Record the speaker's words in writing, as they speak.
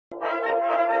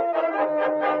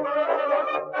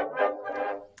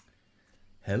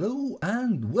Hello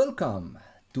and welcome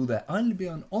to the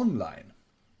Albion Online.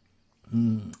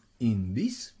 In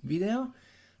this video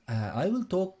I will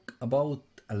talk about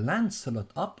a Lancelot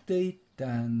update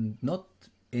and not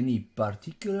any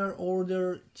particular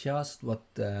order, just what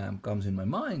comes in my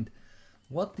mind.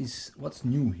 What's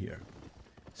new here?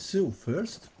 So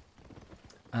first,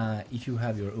 if you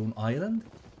have your own island,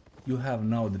 you have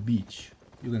now the beach.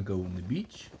 You can go on the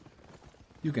beach.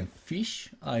 You can fish.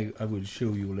 I will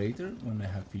show you later when I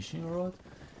have fishing rod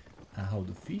how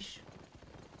to fish,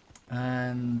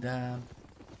 and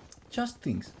just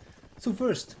things. So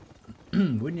first,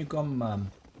 when you come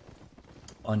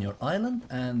on your island,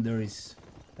 and there is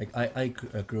like I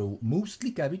grow mostly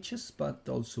cabbages, but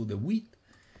also the wheat.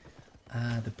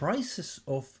 The prices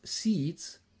of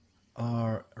seeds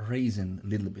are raising a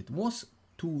little bit. It was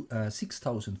to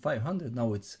 6,500.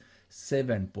 Now it's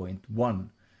 7.1.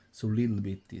 So little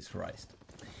bit is raised.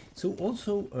 So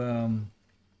also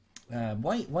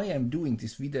why I'm doing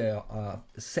this video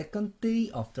second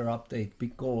day after update,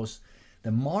 because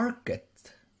the market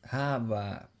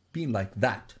have been like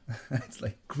that. It's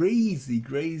like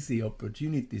crazy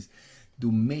opportunities to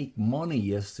make money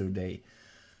yesterday.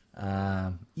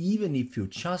 Even if you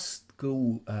just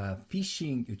go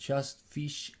fishing, you just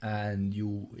fish, and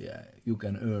you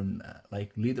can earn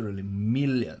like literally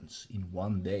millions in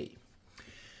one day.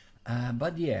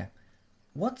 But yeah,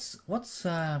 what's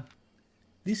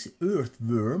this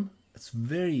earthworm? It's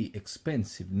very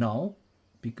expensive now,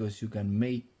 because you can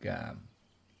make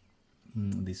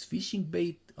this fishing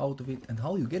bait out of it. And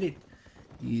how you get it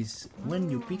is when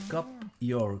you pick up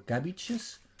your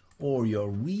cabbages or your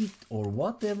wheat or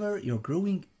whatever you're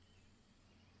growing,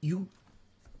 you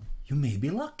may be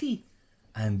lucky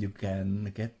and you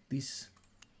can get this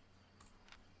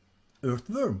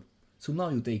earthworm. So now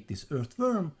you take this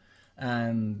earthworm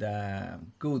and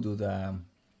go to the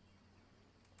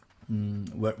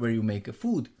where you make a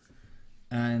food,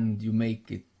 and you make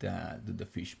it to the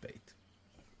fish bait.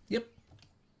 Yep.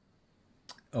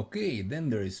 Okay, then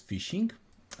there is fishing.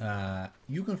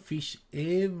 You can fish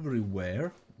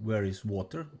everywhere where is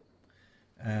water.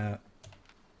 There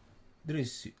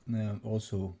is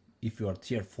also, if you are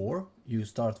tier 4, you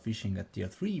start fishing at tier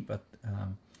 3, but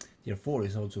tier 4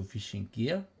 is also fishing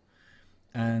gear.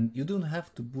 And you don't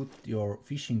have to put your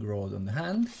fishing rod on the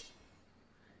hand.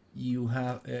 You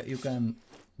can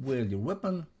wield your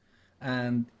weapon,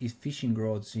 and if fishing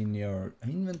rods in your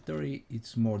inventory,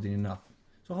 it's more than enough.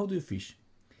 So how do you fish?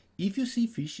 If you see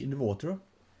fish in the water,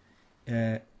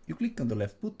 you click on the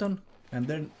left button, and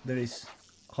then there is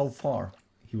how far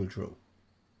he will throw.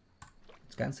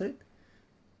 Let's cancel it.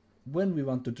 When we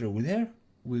want to throw it here,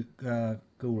 we go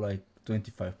like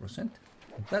 25%,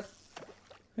 like that,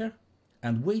 here.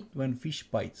 And wait when fish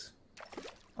bites.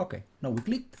 Okay, now we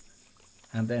click,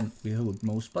 and then we hold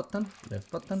mouse button, left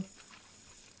button.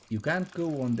 You can't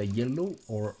go on the yellow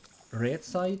or red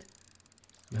side.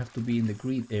 You have to be in the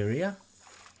green area.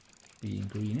 Be in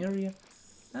green area.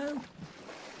 And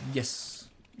yes,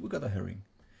 we got a herring.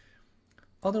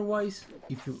 Otherwise,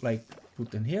 if you like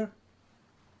put in here,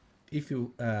 if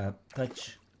you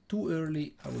touch too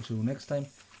early, I will show you next time.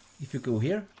 If you go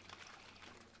here,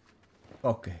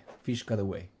 okay, fish got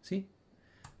away, see?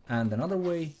 And another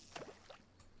way,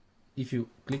 if you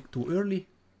click too early,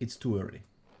 it's too early.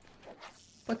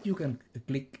 But you can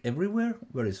click everywhere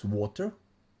where is water.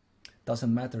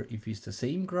 Doesn't matter if it's the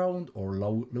same ground or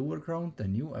lower ground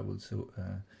than you. I will show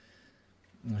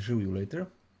you later.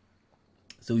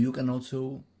 So you can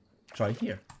also try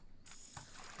here.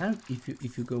 And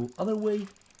if you go other way,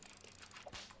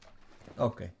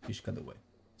 okay, fish got away.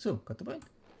 So got the bite.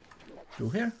 Go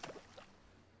here.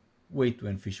 Wait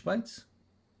when fish bites,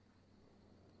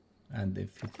 and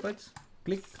if it bites,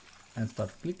 click and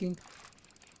start clicking,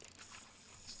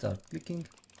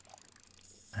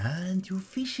 and you're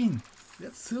fishing.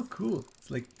 That's so cool.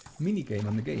 It's like mini game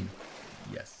on the game.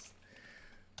 Yes.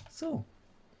 So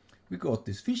we got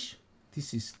this fish.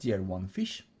 This is tier 1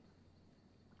 fish,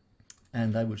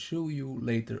 and I will show you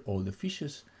later all the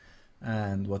fishes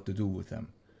and what to do with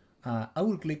them. I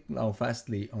will click now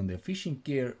fastly on the fishing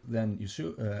gear. Then you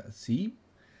see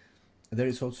there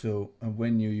is also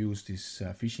when you use this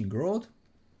fishing rod,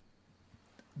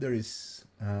 there is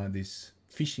this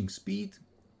fishing speed.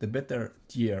 The better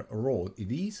tier rod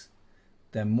it is,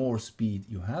 the more speed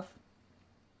you have.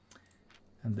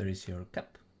 And there is your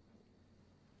cap.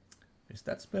 There's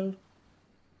that spell.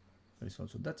 There is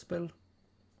also that spell.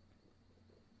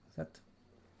 That.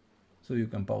 So you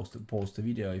can pause the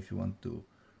video if you want to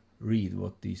read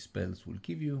what these spells will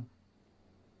give you,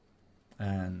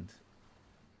 and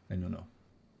then you know.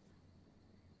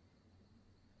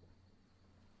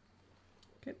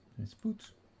 Okay. Let's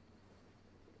put.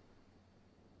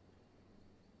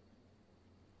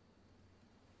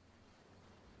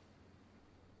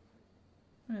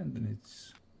 And then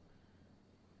it's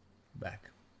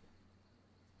back.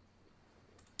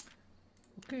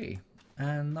 Okay,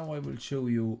 and now I will show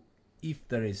you if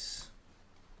there is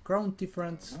ground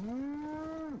difference.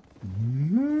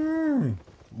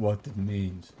 What it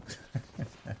means.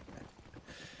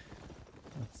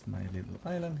 That's my little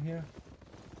island here.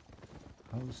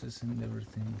 Houses and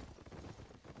everything.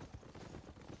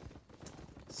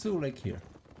 So like here.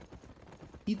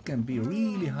 It can be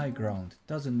really high ground,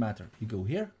 doesn't matter. You go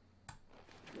here.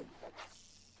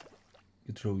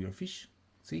 You throw your fish.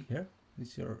 See here? This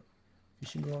is your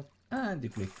fishing rod. And you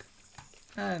click.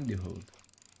 And you hold.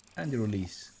 And you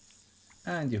release.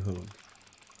 And you hold.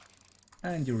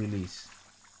 And you release.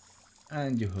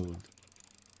 And you hold.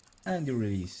 And you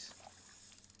release.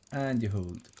 And you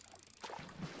hold.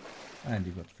 And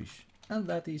you got fish. And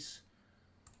that is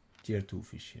tier 2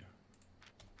 fish here.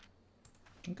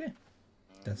 Okay.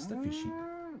 That's the fishing.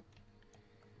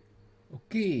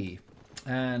 Okay.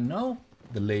 And now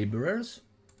the laborers.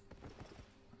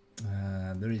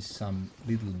 There is some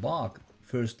little bug.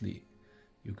 Firstly,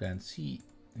 you can see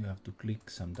you have to click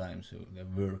sometimes so the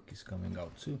work is coming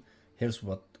out. So here's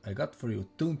what I got for you.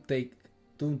 Don't click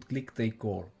take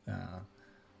all. To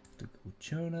go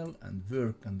journal and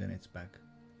work and then it's back.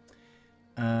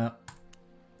 I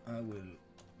will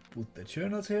put the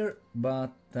journals here,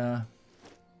 but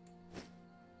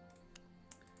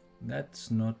that's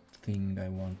not thing I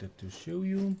wanted to show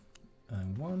you. I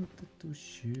wanted to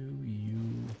show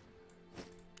you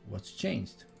what's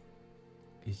changed.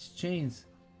 It's changed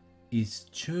is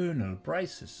journal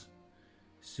prices.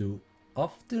 So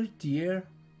after tier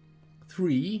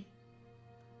 3,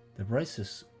 the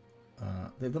prices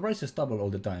double all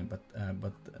the time, but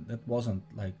that wasn't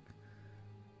like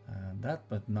that,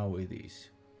 but now it is.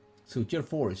 So tier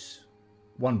 4 is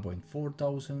 1.4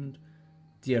 thousand,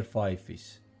 tier 5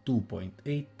 is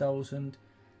 2.8 thousand,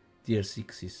 tier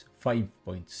 6 is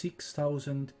 5.6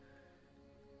 thousand,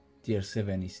 tier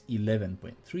 7 is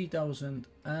 11.3 thousand,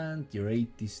 and tier 8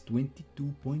 is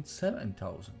 22.7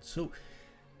 thousand. So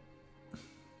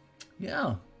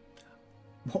yeah,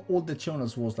 all the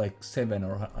channels was like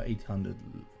 700 or 800,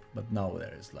 but now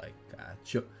there is like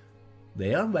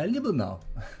they are valuable now.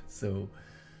 So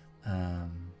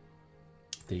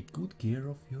take good care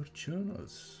of your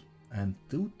journals and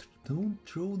don't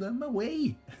throw them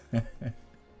away.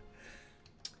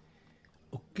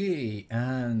 Okay,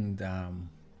 and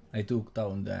I took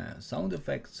down the sound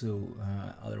effects, so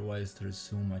otherwise there's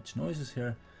so much noises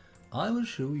here. I will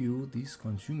show you these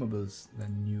consumables, the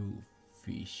new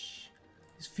fish.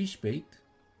 This fish bait,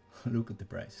 look at the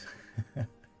price.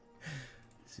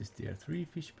 This is tier 3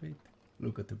 fish bait,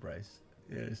 look at the price.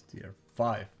 There's tier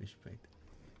 5 fish bait.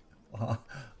 Wow,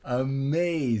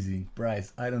 amazing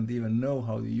price. I don't even know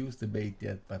how to use the bait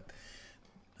yet, but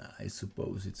I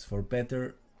suppose it's for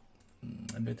better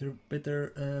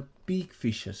big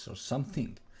fishes or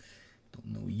something.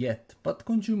 Don't know yet, but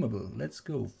consumable. Let's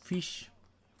go. Fish.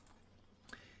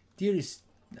 Tier is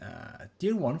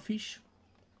tier 1 fish,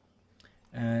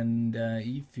 and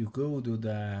if you go to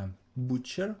the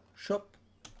butcher shop,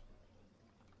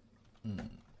 can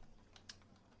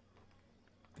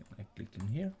I click in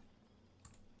here?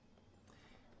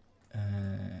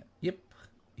 Yep,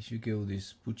 if you go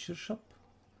this butcher shop,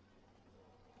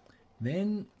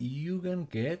 then you can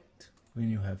get, when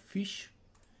you have fish,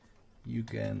 you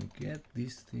can get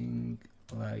this thing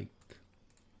like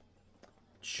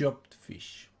chopped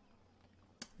fish.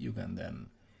 You can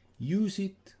then use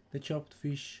it, the chopped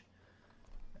fish,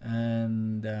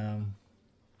 and I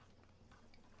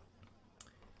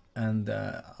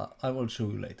will show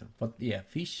you later. But yeah,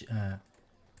 fish.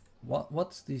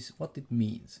 What's this? What it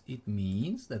means? It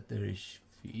means that there is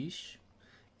fish.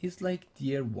 It's like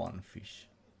tier 1 fish.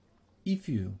 If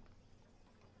you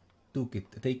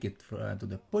take it to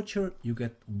the butcher, you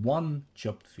get 1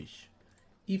 chopped fish.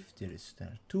 If there is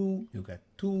tier 2, you get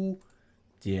 2.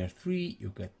 Tier 3,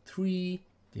 you get 3.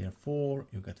 Tier 4,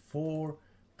 you get 4,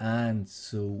 and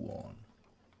so on,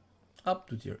 up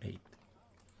to tier 8.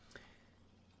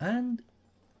 And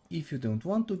if you don't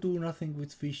want to do nothing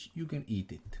with fish, you can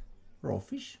eat it, raw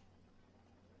fish.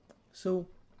 So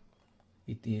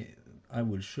I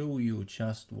will show you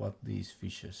just what these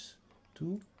fishes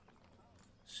do,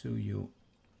 so you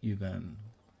can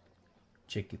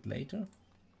check it later.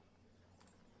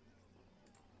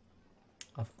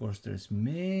 Of course, there's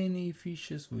many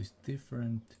fishes with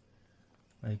different,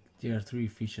 like tier 3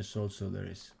 fishes also. There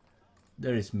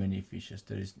is many fishes.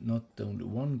 There is not only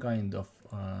one kind of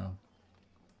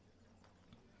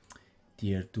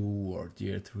tier 2 or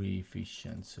tier 3 fish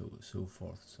and so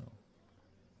forth.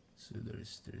 So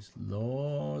there's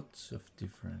lots of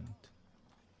different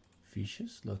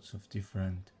fishes, lots of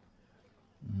different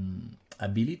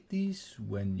abilities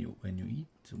when you eat,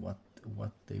 what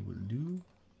they will do.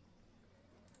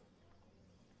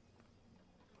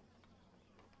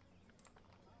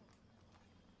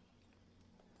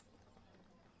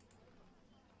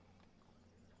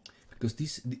 Because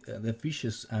the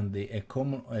fishes and the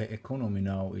economy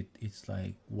now, it's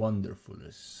like wonderful.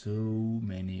 There's so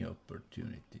many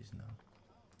opportunities now.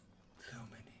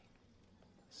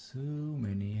 So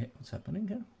many. What's happening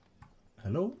here?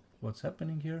 Hello? What's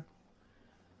happening here?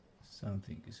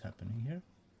 Something is happening here.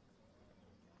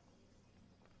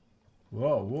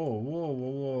 Whoa, whoa, whoa,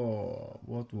 whoa, whoa.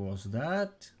 What was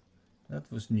that?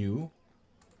 That was new.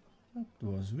 That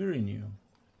was very new.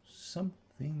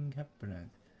 Something happened.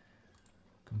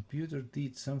 Computer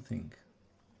did something.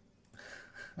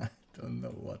 I don't know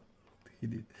what he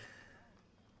did.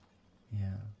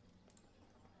 Yeah.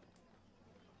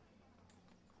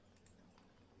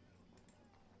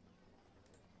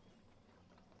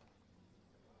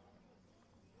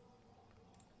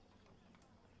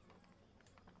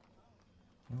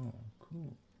 Oh,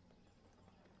 cool.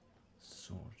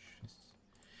 Swordfish.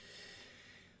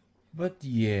 But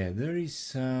yeah, there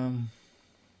is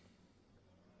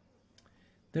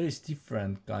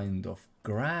different kind of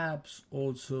crabs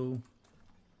also,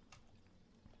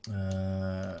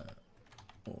 or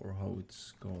how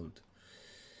it's called.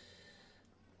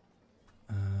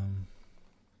 I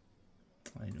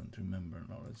don't remember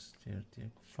now. It's tier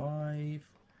 5,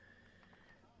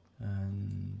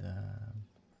 and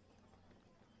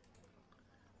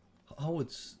how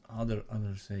it's other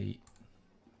say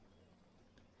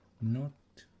not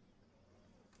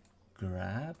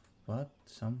crab but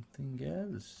something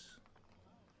else.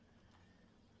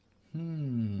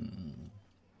 Don't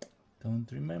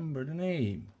remember the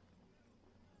name.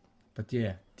 But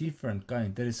yeah, different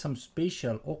kind. There is some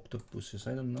special octopuses.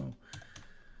 I don't know.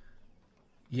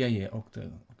 Yeah,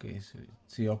 okay, so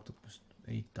it's the octopus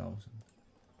 8000.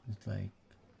 It's like,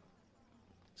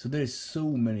 so there is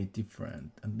so many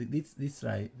different, and this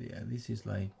right, yeah, this is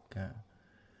like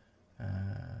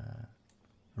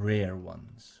rare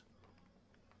ones.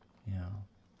 Yeah.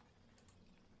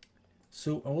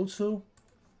 So also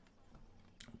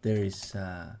there is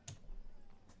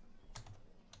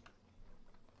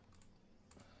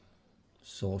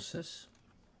sauces,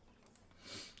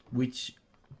 which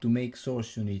to make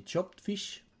sauce you need chopped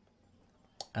fish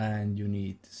and you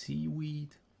need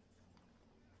seaweed,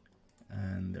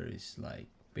 and there is like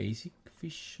basic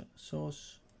fish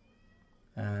sauce,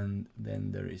 and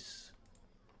then there is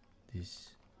this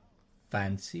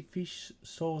fancy fish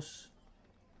sauce,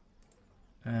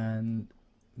 and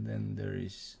then there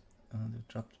is the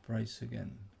dropped price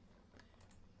again,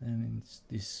 and it's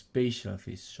this special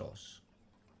fish sauce.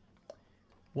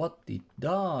 What it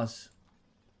does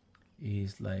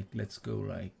is like, let's go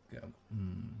like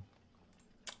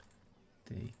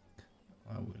take,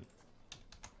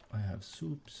 I have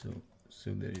soup, so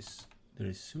there is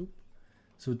soup,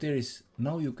 so there is,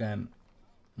 now you can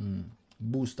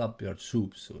boost up your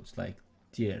soup, so it's like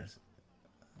tiers.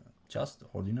 Just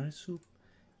ordinary soup,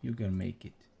 you can make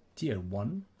it tier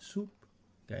 1 soup,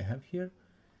 I have here,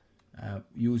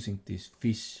 using this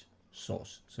fish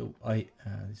sauce. So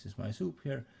this is my soup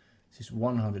here. This is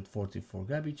 144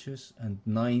 cabbages and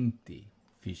 90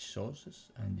 fish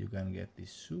sauces, and you can get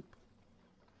this soup,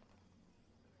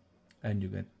 and you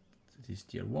get this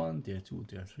tier 1, tier 2,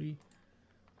 tier 3.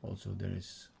 Also there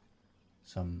is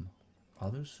some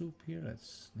other soup here.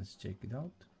 Let's check it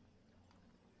out.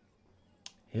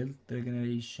 Health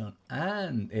regeneration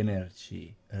and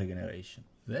energy regeneration.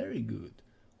 Very good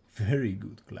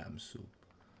clam soup.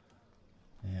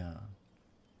 Yeah.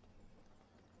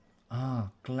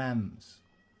 Clams.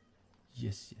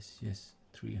 Yes.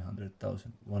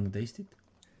 300,000. Wanna taste it?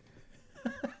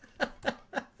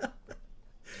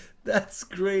 That's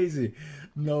crazy.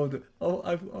 No,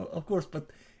 of course, but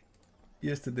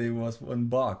yesterday was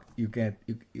 $1. You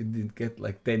didn't get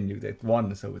like 10, you get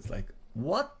 1, so it's like,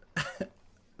 what?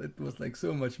 That was like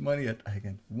so much money that I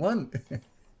get 1.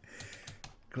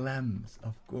 Clams,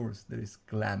 of course, there is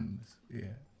clams.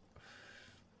 Yeah.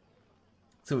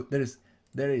 So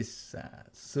there is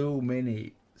so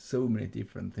many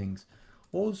different things.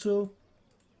 Also,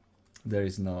 there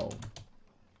is now,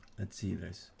 let's see,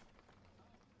 there's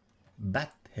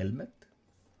bat helmet.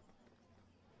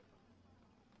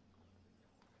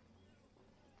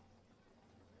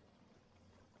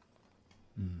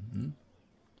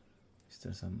 Is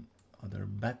there some other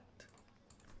bat?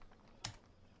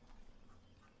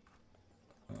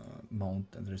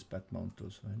 mount, and there's pet mount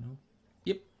also, I know.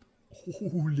 Yep.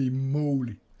 Holy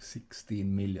moly,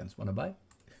 16 millions. Wanna buy?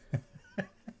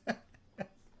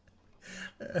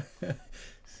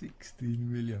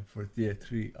 16 million for tier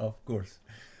 3, of course.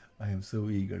 I am so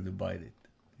eager to buy it.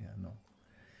 Yeah, no.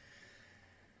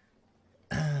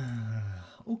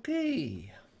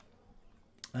 Okay.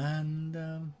 And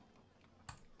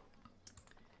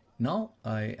now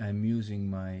I'm using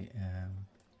my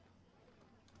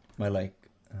my like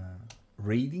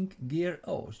raiding gear.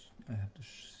 Oh, I have to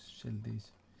sell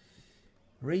these.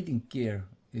 Raiding gear,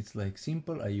 it's like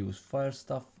simple. I use fire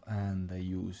stuff and I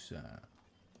use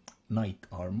knight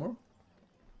armor.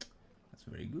 That's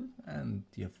very good. And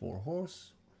tier 4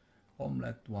 horse,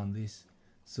 omelette, one this.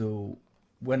 So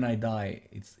when I die,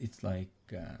 it's like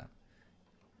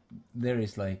there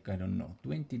is like, I don't know,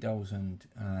 20,000,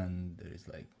 and there is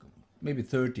like maybe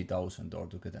 30,000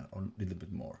 altogether, or a little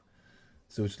bit more.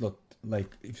 So it's not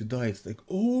like if you die, it's like,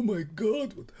 oh my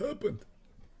god, what happened?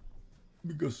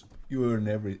 Because you earn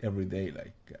every day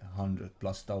like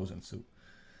 100,000+. So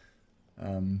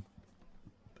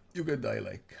you can die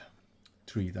like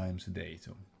 3 times a day.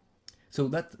 So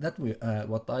that way,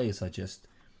 what I suggest,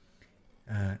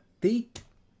 take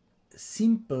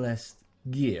simplest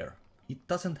gear. It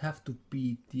doesn't have to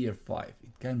be tier 5.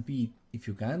 It can be, if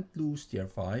you can't lose tier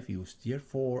 5, use tier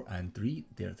 4 and 3,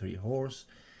 tier 3 horse.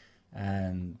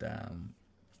 And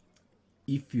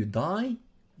if you die,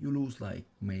 you lose like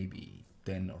maybe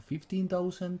 10 or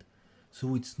 15,000.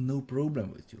 So it's no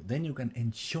problem with you. Then you can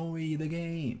enjoy the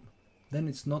game. Then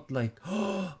it's not like,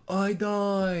 oh, I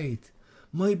died.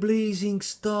 My blazing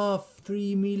stuff,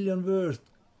 3 million worth.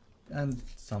 And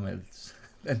some else.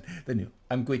 then you,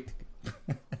 I'm quitting.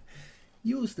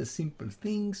 Use the simple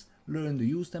things, learn to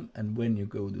use them, and when you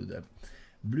go to the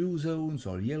blue zones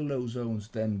or yellow zones,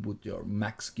 then put your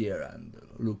max gear and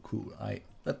look cool.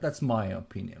 That's my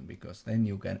opinion, because then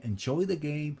you can enjoy the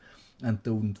game and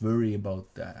don't worry about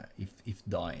if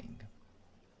dying.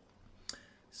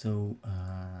 So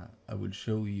I will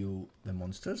show you the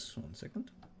monsters. 1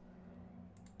 second.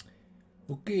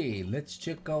 Okay, let's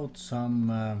check out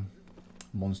some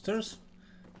monsters.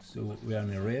 So we are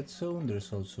in a red zone.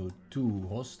 There's also 2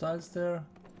 hostiles there.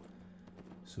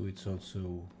 So it's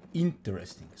also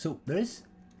interesting. So there is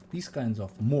these kinds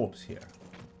of mobs here.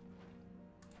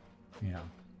 Yeah.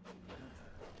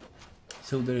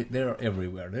 So they are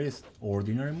everywhere. There is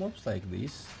ordinary mobs like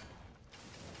this.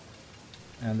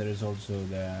 And there is also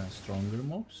the stronger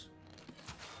mobs.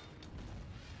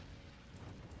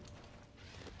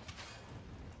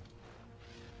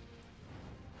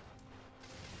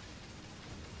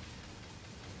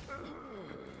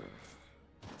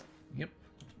 Yep,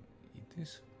 it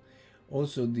is.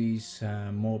 Also, these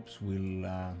mobs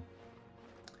will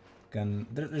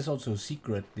there is also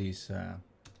secret, these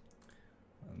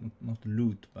not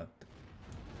loot, but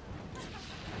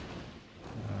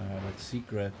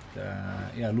secret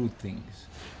yeah, loot things.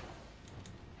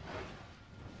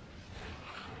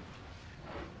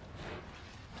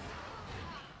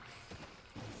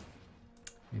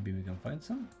 Maybe we can find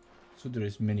some. So there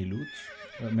is many loots,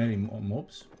 many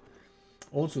mobs.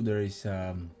 Also there is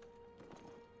oh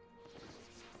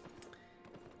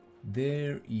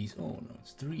no,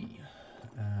 it's 3.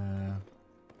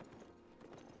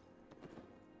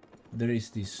 There is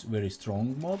this very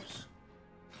strong mobs,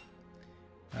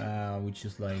 which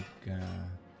is like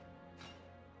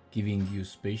giving you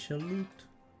special loot.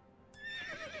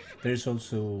 There's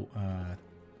also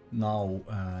now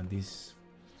this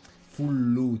full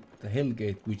loot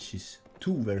Hellgate, which is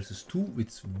 2 versus 2.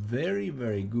 It's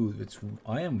very good, which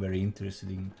I am very interested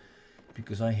in,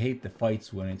 because I hate the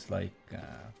fights when it's like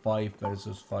 5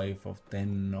 versus 5 or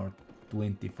 10 or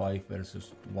 25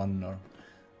 versus 1, or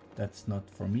that's not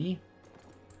for me.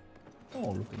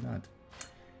 Oh, look at that.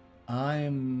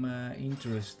 I'm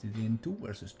interested in 2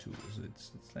 versus 2, so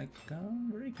it's like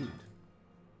very good.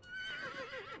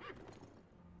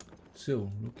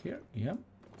 So look here, yeah,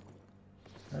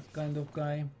 that kind of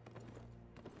guy.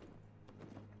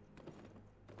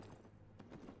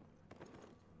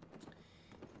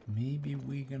 Maybe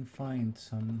we can find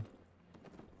some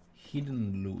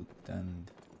hidden loot,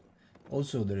 and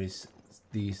also there is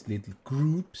these little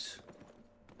groups,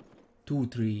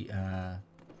 2-3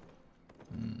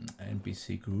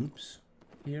 NPC groups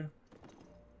here.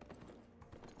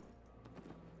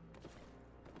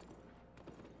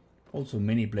 Also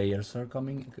many players are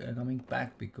coming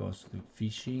back because the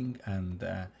fishing and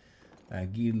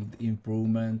guild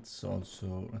improvements.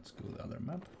 Also, let's go to the other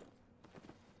map.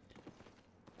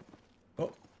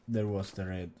 Oh, there was the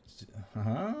raid.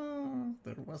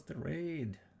 There was the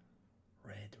raid.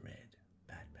 Red, bad.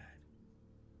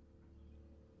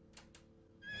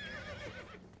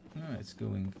 Ah, it's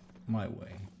going my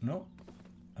way. No,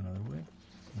 another way.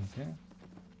 Okay.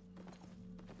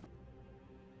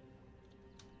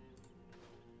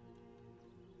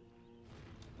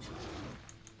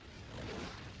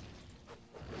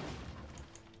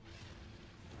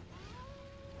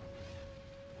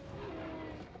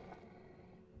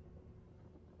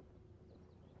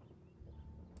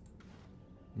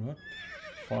 What?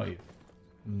 5.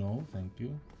 No, thank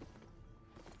you.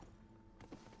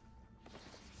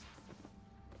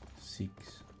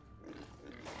 6.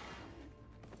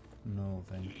 No,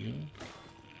 thank you.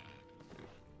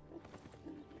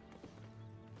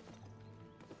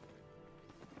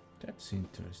 That's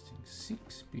interesting.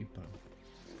 6 people.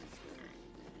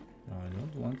 No, I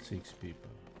don't want 6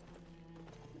 people.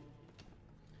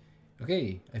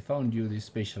 Okay, I found you this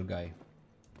special guy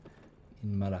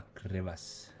in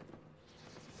Malakrevas.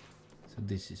 So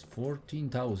this is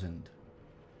 14,000.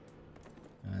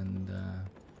 And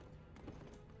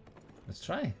let's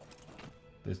try.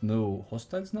 There's no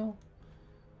hostiles now.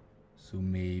 So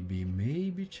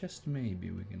maybe, just maybe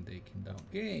we can take him down.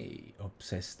 Okay,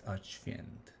 obsessed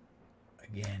archfiend.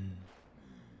 Again.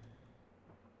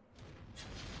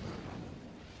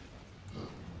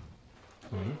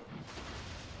 Okay.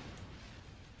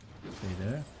 Stay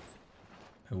there.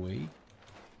 Away.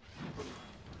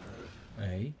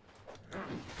 Away.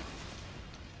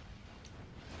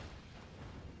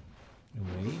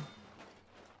 Away.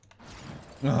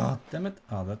 Ah, damn it.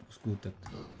 Ah, that was good that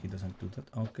he doesn't do that.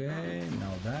 Okay,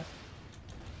 now that.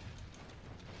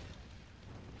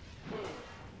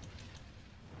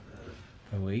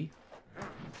 Away.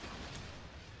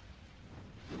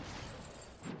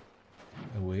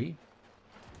 Away.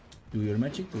 Do your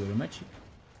magic, do your magic.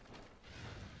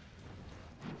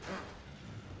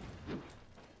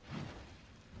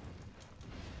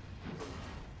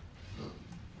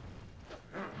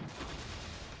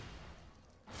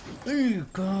 Oh,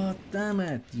 God damn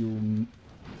it, you.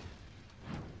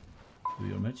 Do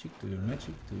your magic, do your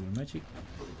magic, do your magic.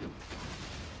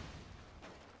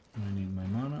 I need my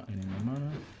mana, I need my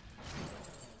mana.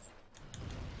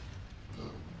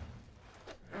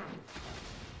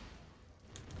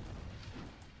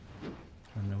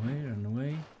 Run away, run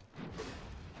away.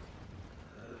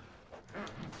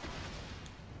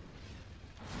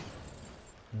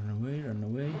 Run away, run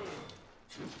away.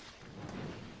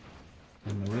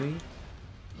 Run away.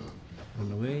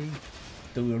 Run away.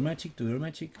 Do your magic, do your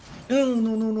magic. No,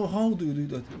 no, no, no, how do you do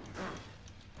that?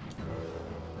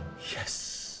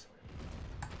 Yes!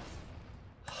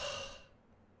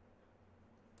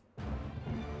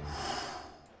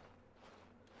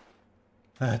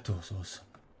 That was awesome.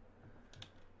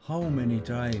 How many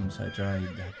times I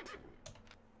tried that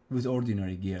with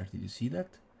ordinary gear, did you see that?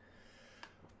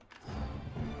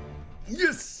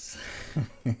 Yes!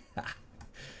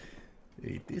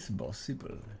 It is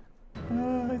possible.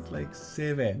 It's like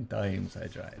 7 times I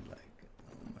tried, like,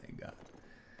 oh my god.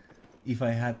 If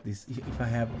I had this, if I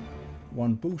have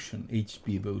one potion,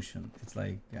 HP potion, it's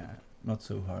like, not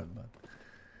so hard,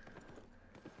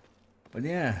 but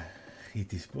yeah,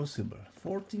 it is possible.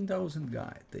 14,000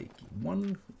 guy taking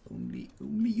one, only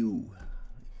you,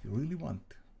 if you really want.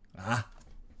 Ah,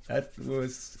 that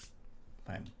was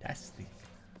fantastic.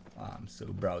 I'm so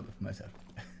proud of myself.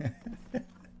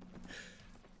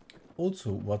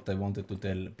 Also, what I wanted to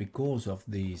tell, because of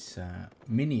these,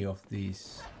 many of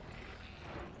these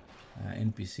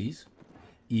NPCs,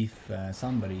 if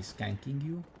somebody is ganking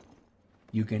you,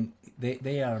 you can,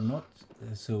 they are not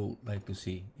so, like you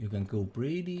see, you can go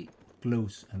pretty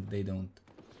close and they don't.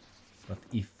 But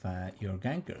if your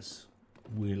gankers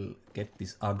will get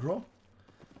this aggro,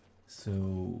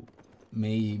 so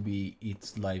maybe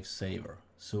it's lifesaver.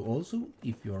 So also,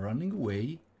 if you're running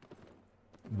away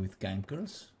with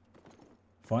gankers,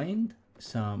 find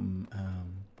some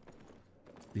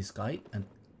this guy and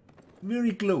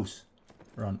very close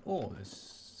run. Oh,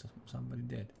 there's somebody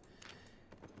dead.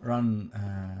 Run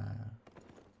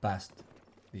past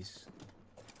this.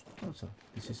 Also,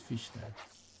 this is fish there.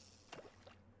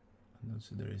 And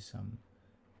also there is some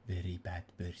very bad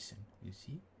person. You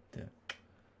see the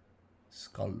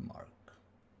skull mark.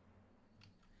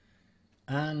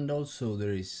 And also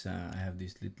there is I have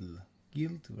this little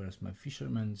guild. Where's my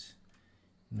fisherman's?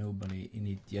 Nobody in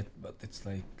it yet, but it's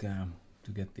like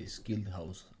to get this guild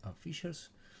house of fishers.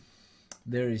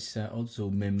 There is also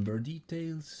member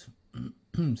details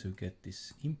to get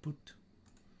this input.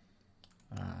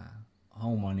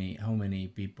 How many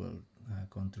people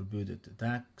contributed to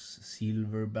tax,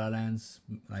 silver balance,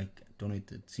 like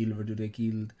donated silver to the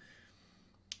guild,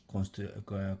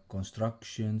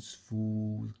 constructions,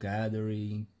 food,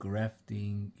 gathering,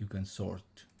 crafting. You can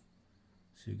sort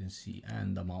So you can see,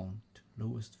 and amount,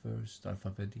 lowest first,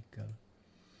 alphabetical.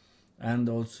 And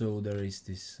also there is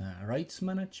this rights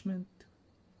management.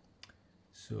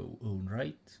 So own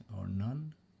right or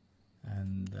none.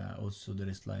 And also there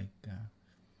is like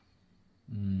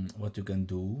what you can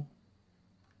do.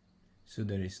 So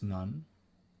there is none,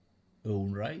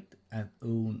 own right, and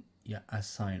own, yeah,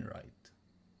 assign right.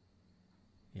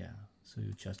 Yeah, so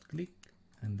you just click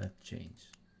and that changes.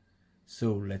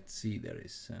 So let's see, there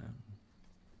is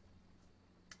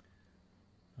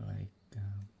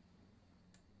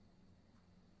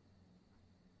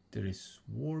there is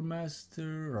War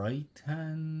Master, right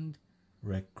hand,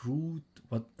 recruit.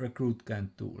 What recruit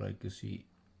can't do, like you see,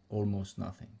 almost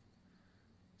nothing.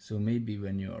 So maybe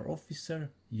when you are officer,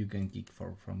 you can kick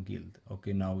from guild.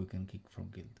 Okay, now you can kick from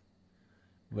guild.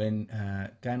 When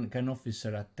can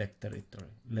officer attack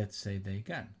territory? Let's say they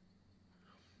can.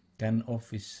 Can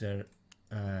officer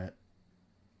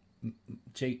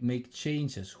make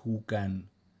changes who can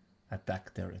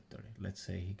attack territory? Let's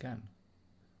say he can.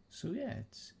 So yeah,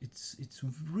 it's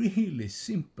really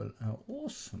simple and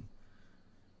awesome.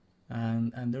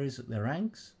 And there is the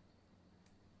ranks.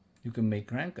 You can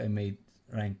make rank. I made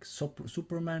rank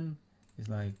Superman. It's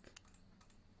like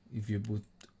if you put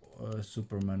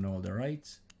Superman all the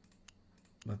rights,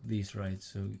 but these rights,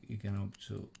 so you can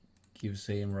also give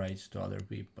same rights to other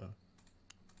people.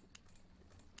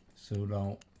 So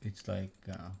now it's like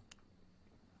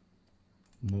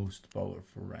most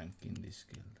powerful rank in this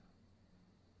guild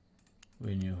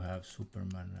when you have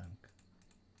Superman rank.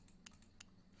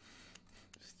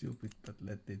 Stupid, but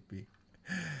let it be.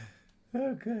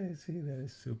 Okay, see, there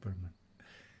is Superman.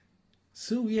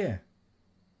 So yeah,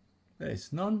 there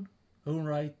is none, own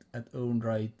right, at own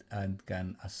right, and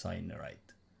can assign a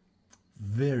right.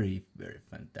 Very, very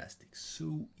fantastic.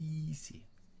 So easy.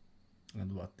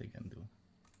 And what they can do.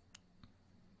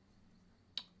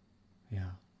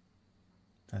 Yeah,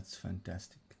 that's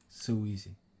fantastic. So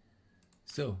easy.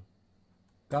 So,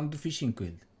 come to fishing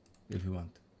guild if you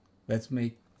want. Let's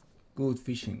make good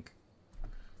fishing.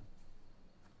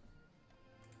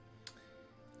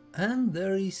 And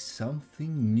there is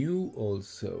something new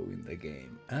also in the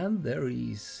game. And there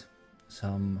is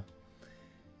some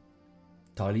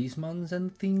talismans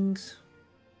and things.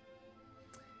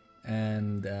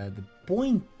 And the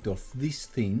point of these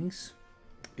things,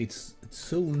 it's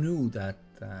so new that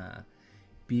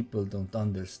people don't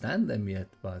understand them yet,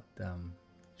 but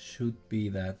should be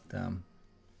that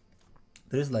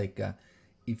there's like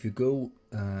if you go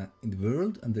in the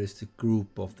world and there's a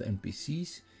group of the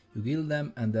NPCs, you kill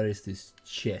them and there is this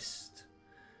chest,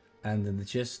 and in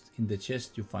the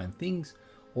chest you find things.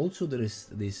 Also there is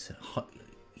this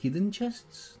hidden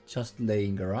chests just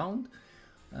laying around,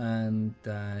 and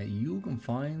you can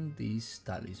find these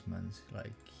talismans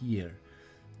like here.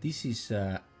 This is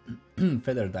a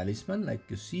feather talisman, like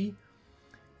you see.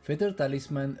 Feather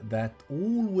talisman that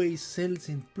always sells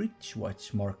in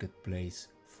Bridgewatch marketplace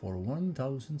for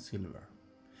 1000 silver.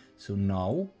 So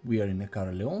now we are in a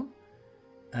Carleon,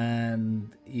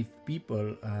 and if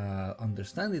people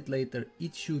understand it later,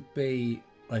 it should pay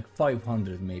like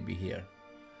 500 maybe here.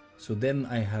 So then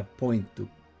I have point to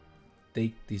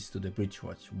take this to the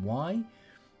Bridgewatch. Why?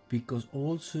 Because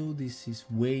also this is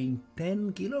weighing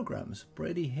 10 kilograms,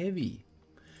 pretty heavy.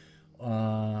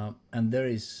 And there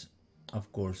is,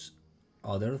 of course,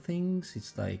 other things.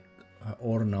 It's like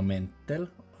ornamental,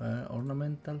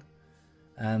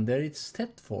 and there it's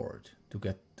Thetford to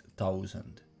get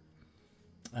 1000,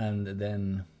 and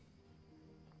then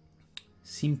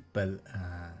simple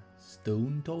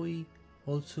stone toy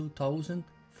also 1000,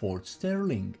 Fort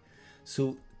Sterling.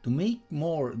 So to make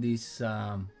more this,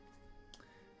 so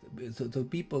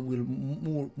people will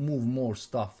move more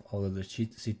stuff out of the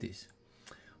cities.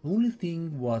 Only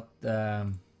thing what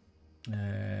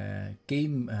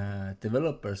game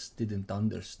developers didn't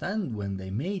understand when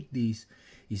they made these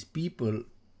is people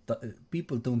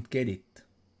don't get it.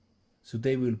 So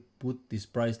they will put this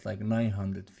price like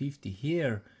 950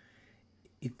 here.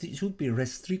 It should be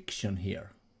restriction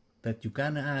here that you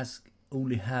can ask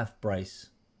only half price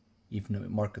if in a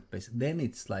marketplace. Then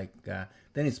it's like then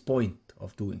it's point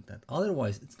of doing that.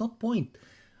 Otherwise it's not point.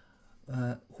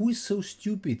 Who is so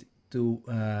stupid to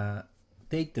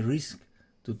take the risk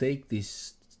to take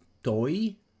this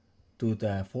toy to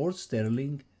the Fort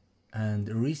Sterling and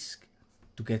risk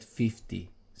to get 50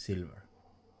 silver?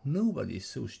 Nobody is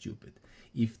so stupid.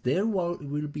 If there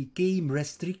will be game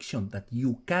restriction that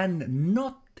you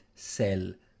cannot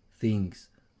sell things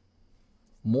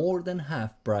more than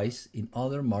half price in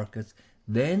other markets,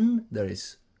 then there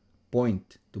is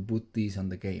point to put these on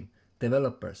the game.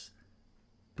 Developers,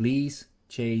 please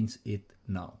change it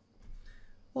now.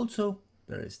 Also,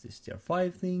 there is this tier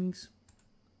 5 things,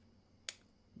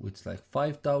 which like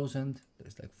 5,000,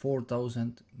 there's like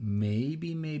 4,000,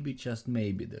 maybe, just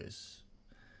maybe there's.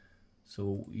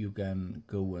 So you can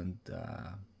go and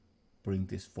bring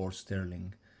this 4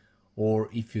 sterling, or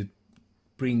if you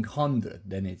bring 100,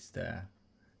 then it's the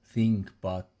thing,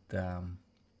 but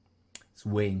it's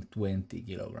weighing 20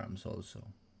 kilograms also.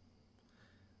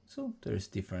 So there's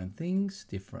different things,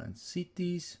 different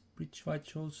cities, Bridge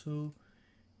Watch also.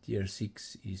 Tier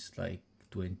 6 is like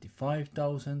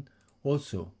 25,000.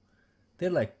 Also,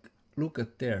 they're like, look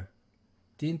at there,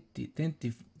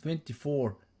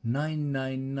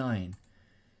 24,999.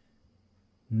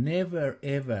 Never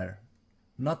ever,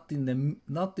 not in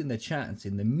the chance,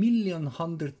 in the million,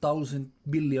 100,000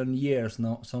 billion years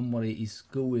now somebody is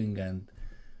going and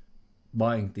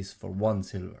buying this for 1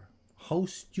 silver. How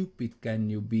stupid can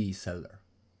you be, seller?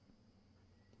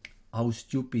 How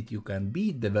stupid you can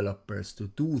be, developers, to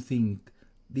do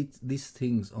these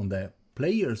things on the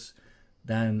players?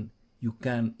 Then you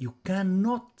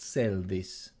cannot sell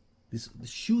this. This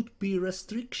should be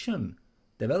restriction.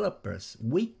 Developers,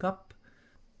 wake up!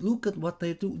 Look at what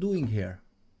they're doing here.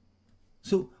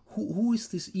 So who is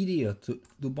this idiot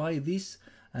to buy this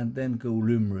and then go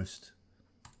Lumrust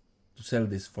to sell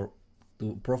this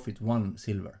to profit 1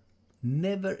 silver?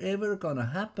 Never ever gonna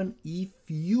happen if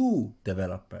you,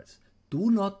 developers,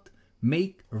 do not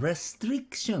make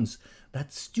restrictions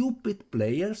that stupid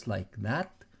players like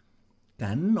that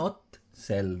cannot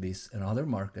sell this in other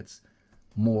markets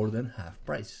more than half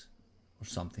price or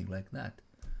something like that.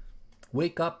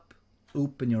 Wake up,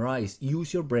 open your eyes,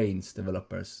 use your brains,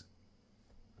 developers.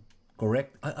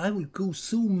 Correct? I will go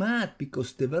so mad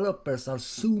because developers are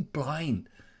so blind.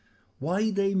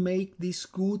 Why they make this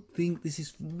good thing? This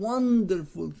is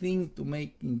wonderful thing to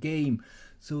make in game,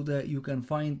 so that you can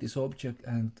find this object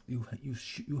and you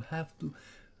have to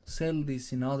sell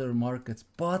this in other markets.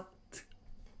 But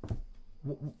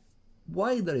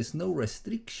why there is no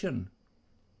restriction?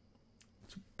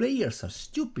 Players are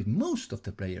stupid. Most of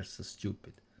the players are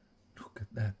stupid. Look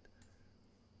at that.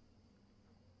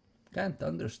 Can't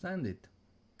understand it.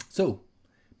 So,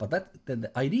 but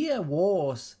the idea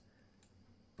was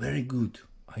very good.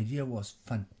 Idea was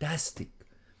fantastic.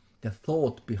 The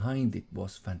thought behind it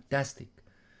was fantastic.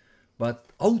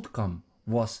 But outcome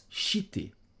was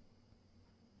shitty.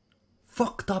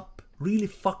 Fucked up. Really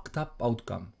fucked up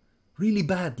outcome. Really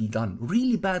badly done.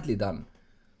 Really badly done.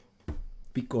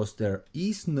 Because there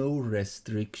is no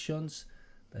restrictions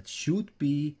that should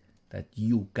be, that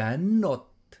you cannot,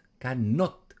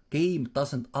 game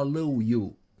doesn't allow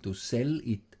you to sell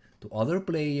it to other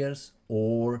players,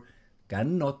 or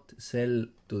cannot sell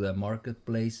to the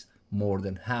marketplace more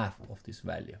than half of this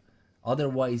value.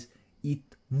 Otherwise,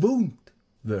 it won't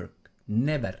work.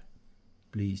 Never.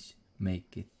 Please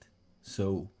make it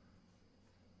so.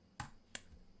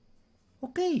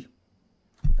 Okay,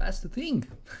 that's the thing.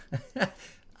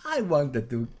 I wanted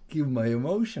to give my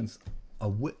emotions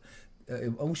away,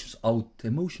 emotions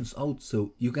out,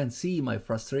 so you can see my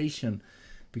frustration,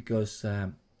 because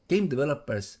game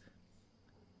developers,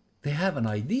 they have an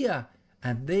idea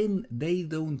and then they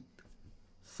don't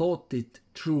thought it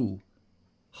through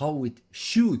how it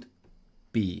should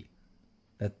be,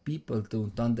 that people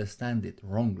don't understand it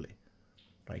wrongly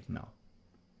right now.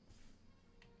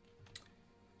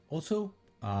 Also,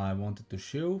 I wanted to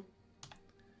show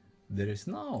there is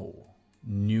now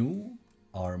new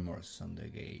armors on the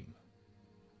game.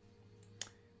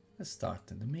 Let's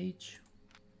start in the mage.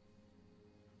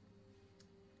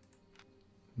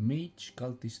 Mage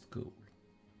cultist goal.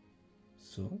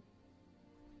 So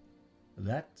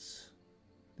that's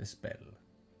the spell.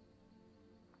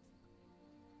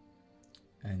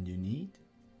 And you need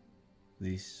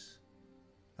this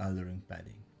alluring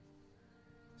padding.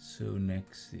 So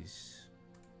next is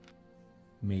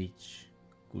mage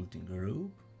cultist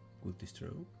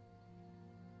robe,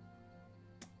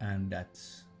 and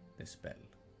that's the spell.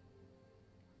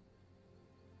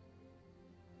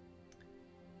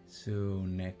 So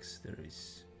next there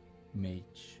is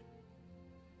mage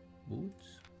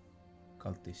boots,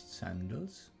 cultist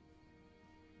sandals.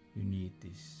 You need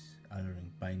these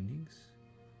alluring bindings.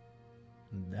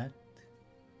 And that,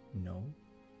 no,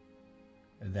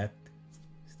 that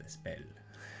is the spell.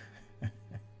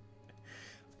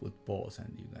 Put pause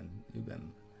and you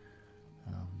can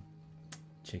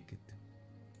check it.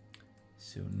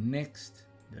 So next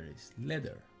there is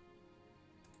leather.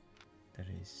 There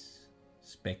is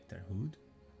spectre hood.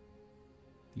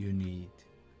 You need,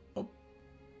 oh,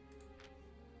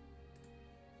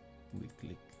 we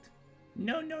clicked,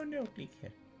 no, click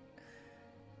here.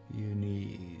 You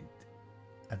need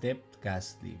adept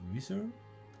ghastly visor,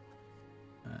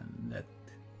 and that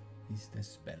is the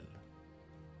spell.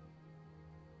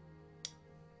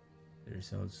 There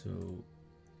is also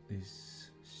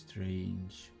this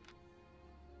strange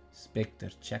spectre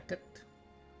jacket.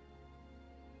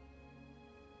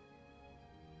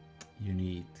 You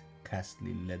need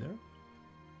castly leather,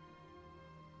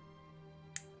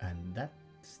 and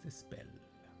that's the spell.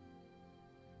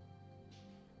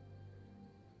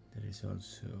 There is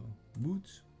also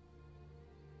boots,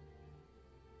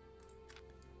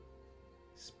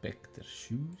 spectre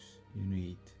shoes. You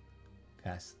need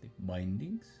castly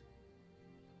bindings,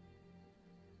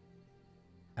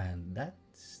 and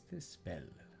that's the spell.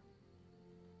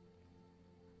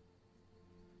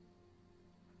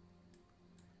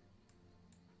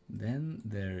 Then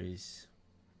there is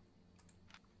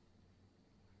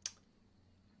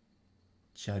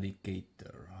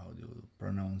Chadicator, how do you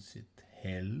pronounce it?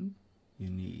 Helm. You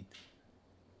need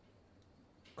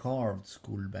carved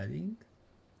skull bedding,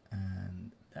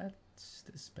 and that's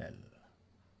the spell.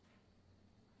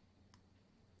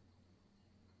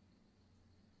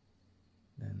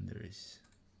 Then there is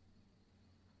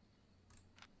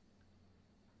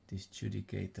this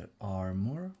Judicator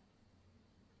armor.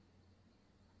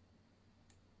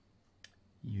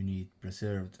 You need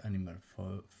preserved animal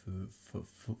fur.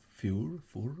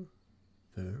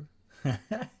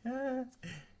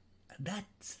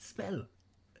 That's the spell.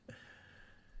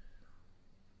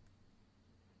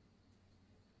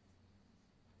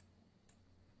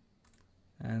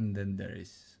 And then there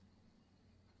is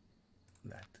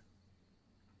that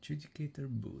Judicator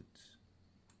boots.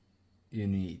 You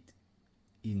need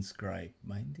inscribed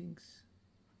bindings,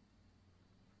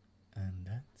 and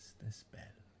that's the spell.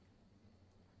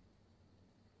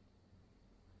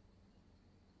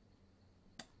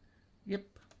 Yep,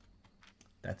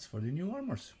 that's for the new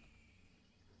armors.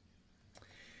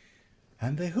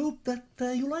 And I hope that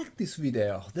you liked this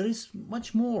video. There is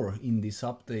much more in this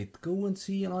update. Go and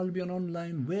see an Albion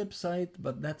online website,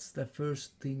 but that's the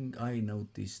first thing I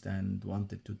noticed and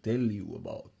wanted to tell you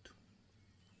about.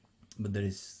 But there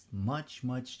is much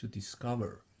to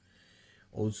discover.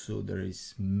 Also, there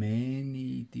is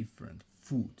many different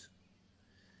foods.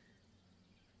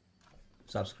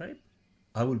 Subscribe.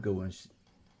 I will go and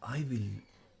I will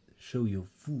show you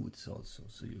foods also,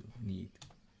 so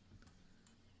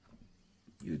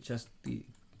you just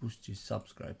push the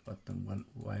subscribe button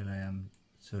while I am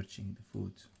searching the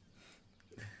foods.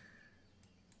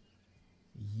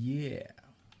 Yeah.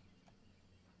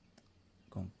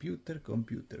 Computer,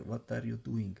 what are you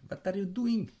doing? What are you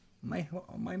doing? My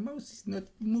mouse is not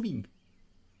moving.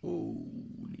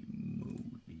 Holy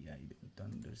moly, I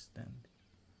don't understand.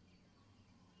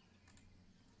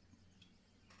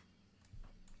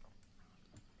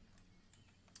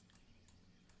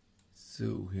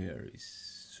 So here is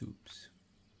soups.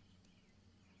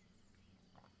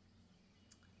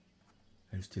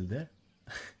 Are you still there?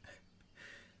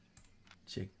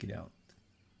 Check it out.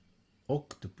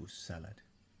 Octopus salad.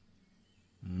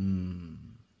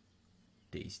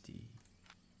 Tasty.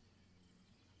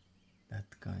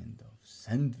 That kind of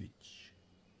sandwich.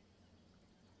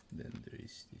 Then there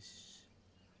is this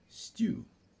stew.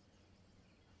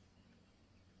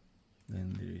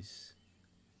 Then there is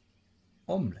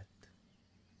omelette.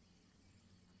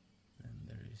 Then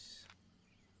there is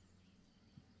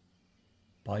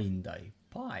pindai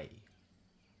pie.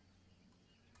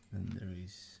 Then there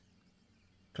is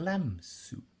clam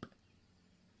soup.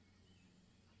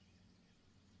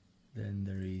 Then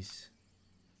there is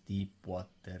deep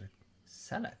water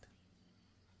salad.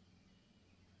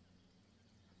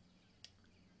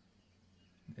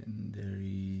 Then there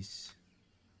is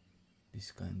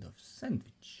this kind of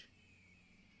sandwich.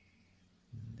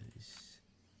 Then there is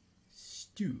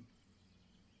stew.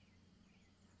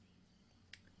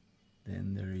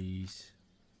 Then there is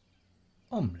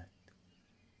omelette.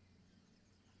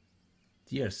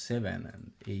 Tier 7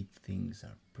 and 8 things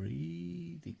are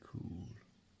pretty cool.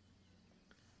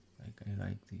 Like I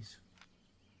like this.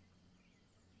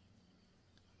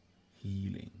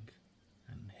 Healing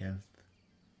and health.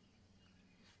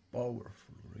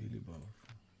 Powerful, really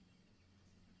powerful.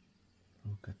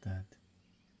 Look at that.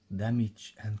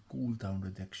 Damage and cooldown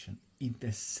reduction in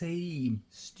the same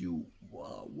stew.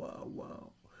 Wow, wow,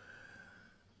 wow.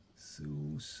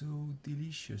 So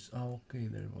delicious. Oh, okay,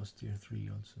 there was tier 3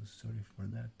 also. Sorry for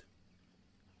that.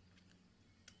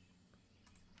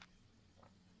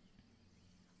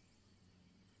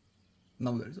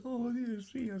 Now there's, oh, tier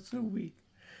 3 are so weak.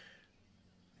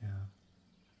 Yeah.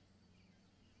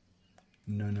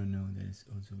 No, that is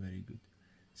also very good.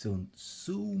 So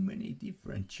many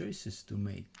different choices to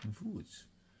make foods.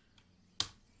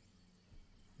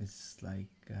 It's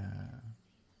like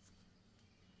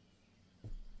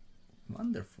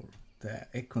wonderful. The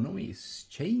economy is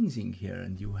changing here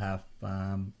and you have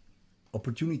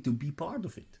opportunity to be part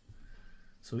of it.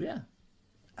 So yeah.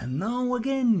 And now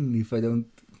again, if I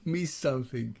don't miss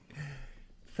something,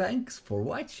 thanks for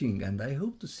watching and I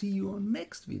hope to see you on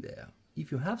next video.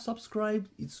 If you have subscribed,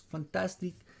 it's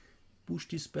fantastic. Push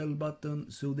this bell button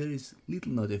so there is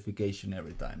little notification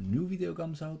every time new video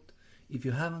comes out. If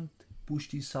you haven't, push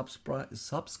this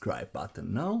subscribe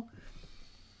button now.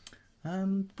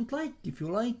 And put like if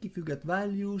you get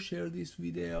value, share this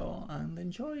video and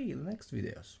enjoy the next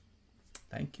videos.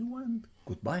 Thank you and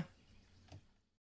goodbye.